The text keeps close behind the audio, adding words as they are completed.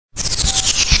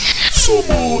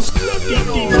Somos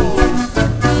Latinos.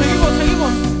 Seguimos,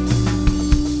 seguimos.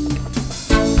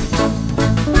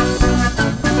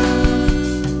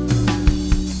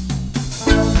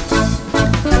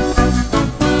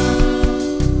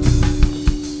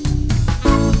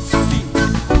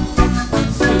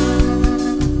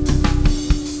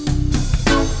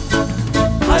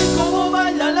 Ay, cómo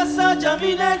baila la saya,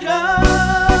 mi negra.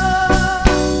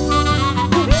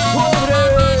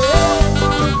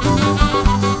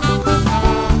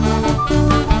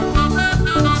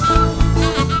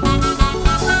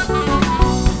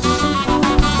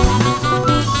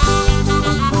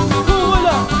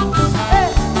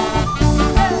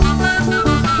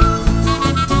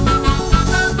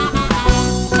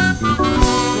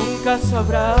 Nunca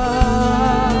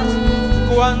sabrás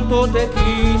cuánto te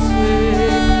quise,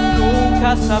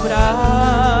 nunca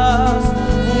sabrás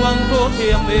cuánto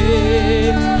te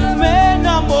amé. Me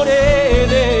enamoré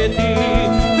de ti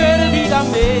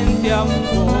perdidamente,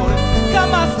 amor,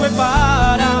 jamás fue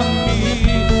para mí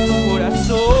tu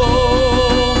corazón.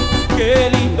 Qué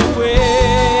lindo fue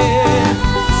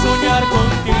soñar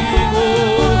contigo,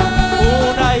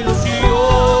 una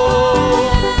ilusión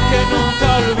que nunca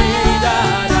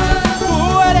olvidará. Tú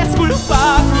eres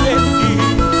culpable, sí,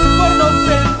 por no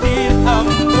sentir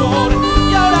amor,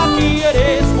 y ahora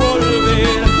quieres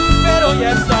volver, pero ya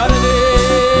es tarde.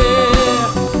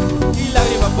 Y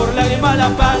lágrima por lágrima la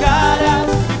pagarás,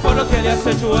 y por lo que le has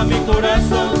hecho a mi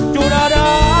corazón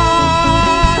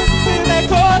llorarás y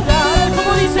recordarás.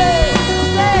 Como dice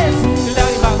ustedes,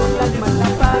 lágrima por lágrima la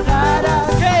pagarás,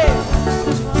 ¿qué?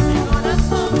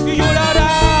 Y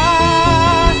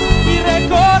llorarás y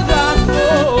recordando.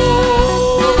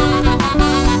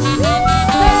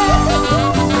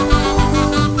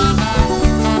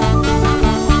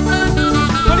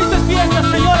 Felices fiestas,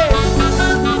 señores.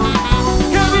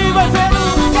 ¡Que viva el Perú!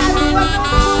 ¡Que viva el Perú!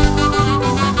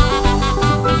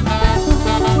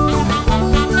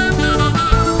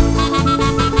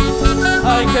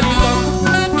 Ay, qué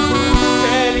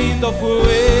lindo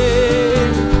fue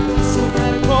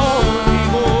soñar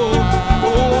contigo,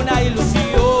 una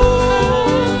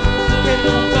ilusión que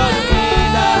nunca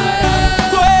olvidarás.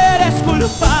 Tú eres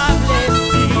culpable,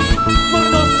 sí, por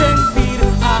no sentir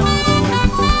amor,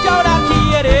 y ahora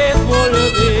quieres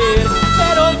volver,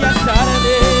 pero ya es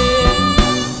tarde.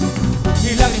 Y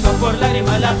lágrima por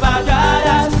lágrima la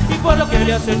pagarás, y por lo que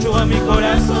le has hecho a mi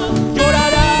corazón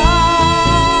llorarás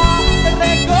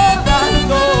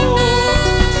recordando.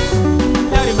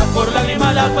 Lágrima por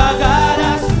lágrima la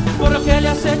pagarás, por lo que le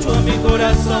has hecho a mi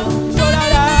corazón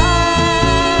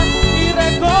llorarás y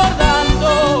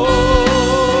recordando.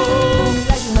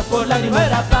 Lágrima por lágrima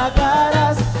la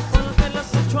pagarás, por lo que le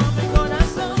has hecho a mi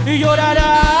corazón y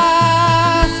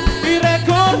llorarás y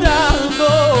recordando.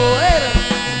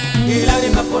 Y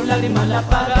lágrima por lágrima la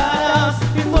pagarás,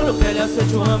 y por lo que le has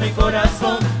hecho a mi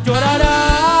corazón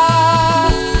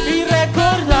llorarás y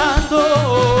recordando.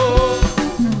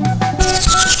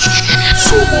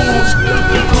 Somos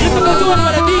Latinos. Y esta canción es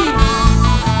para ti,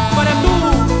 para tú,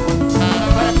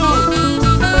 para tú.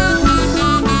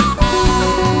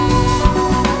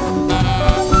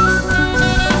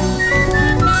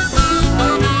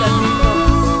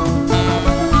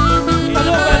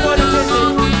 Saludos para toda la gente.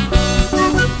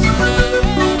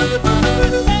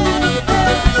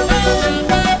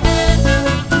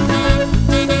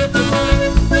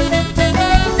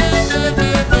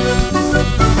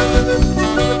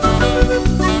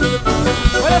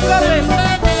 Buenas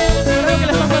tardes.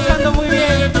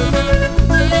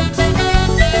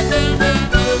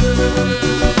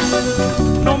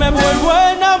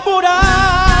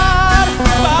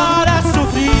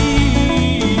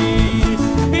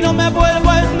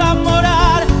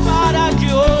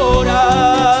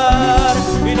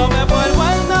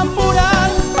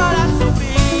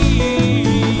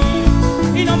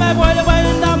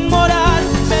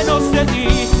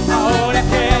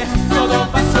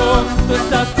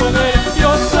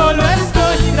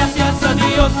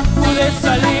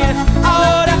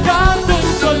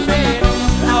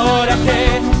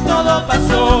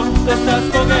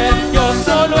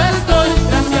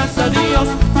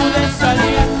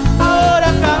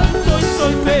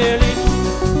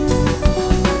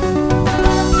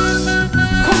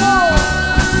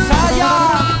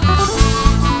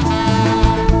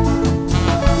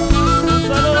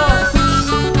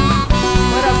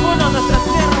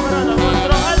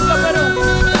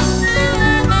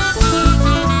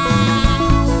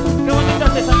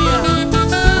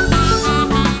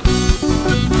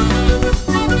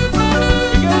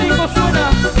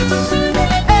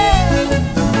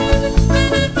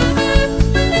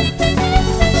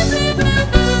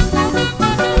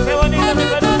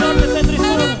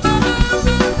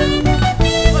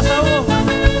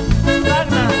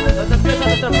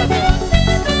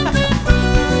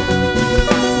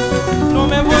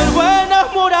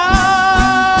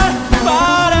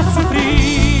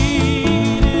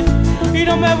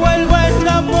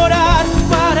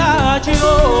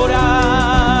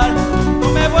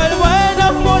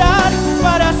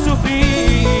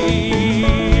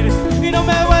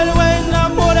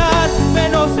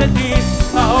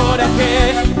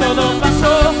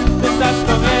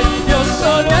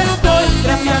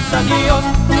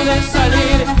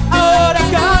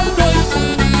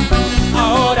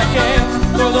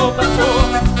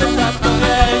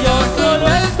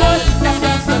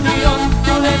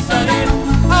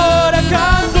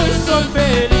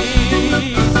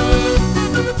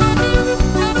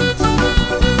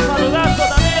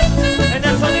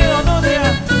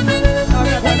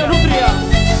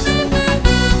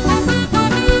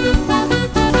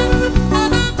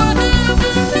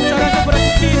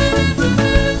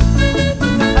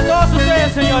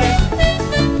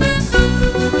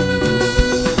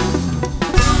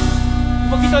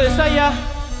 poquito de saya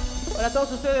para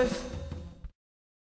todos ustedes.